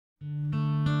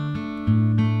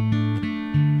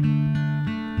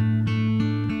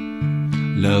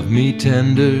Love me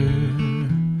tender,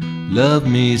 love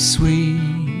me sweet,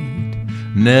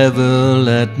 never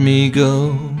let me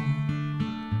go.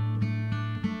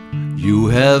 You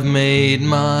have made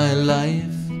my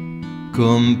life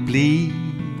complete,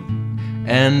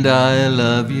 and I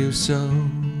love you so.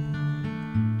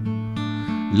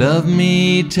 Love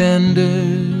me tender,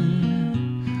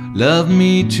 love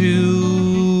me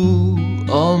too,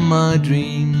 all my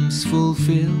dreams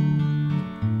fulfill.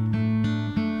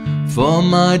 For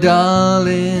my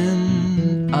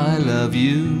darling, I love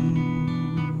you,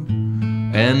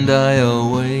 and I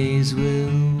always will.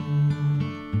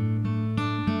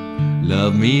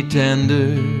 Love me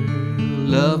tender,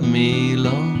 love me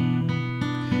long,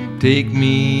 take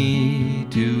me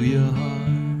to your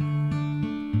heart,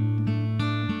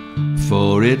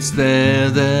 for it's there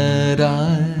that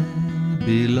I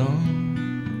belong,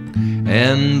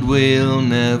 and will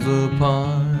never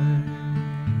part.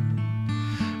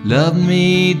 Love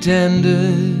me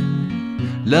tender,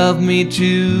 love me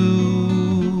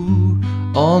too,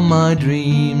 all my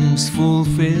dreams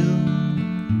fulfill.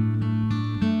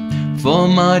 For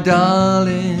my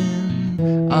darling,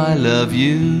 I love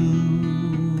you,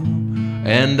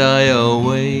 and I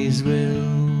always will.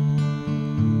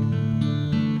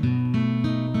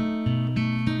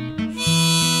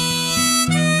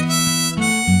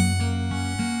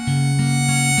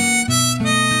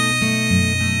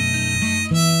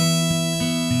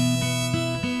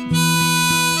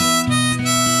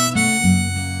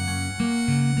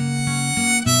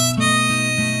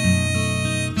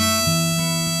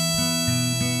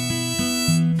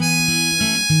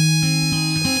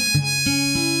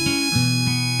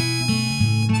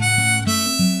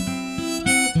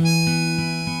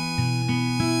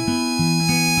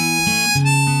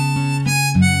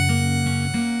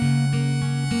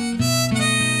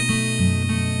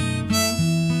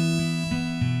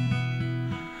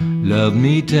 Love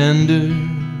me tender,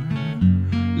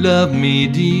 love me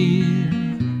dear,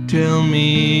 tell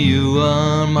me you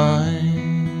are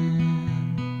mine.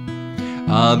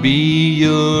 I'll be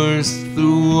yours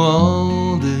through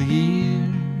all the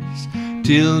years,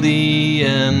 till the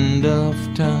end of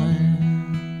time.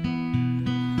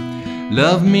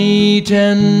 Love me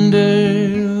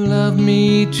tender, love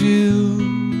me too,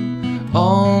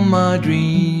 all my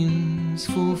dreams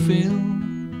fulfill.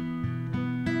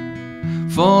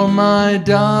 For my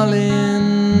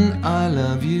darling, I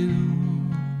love you,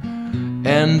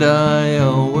 and I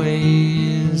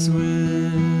always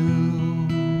will.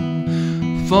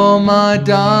 For my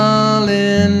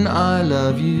darling, I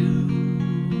love you,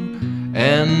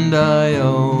 and I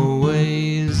always will.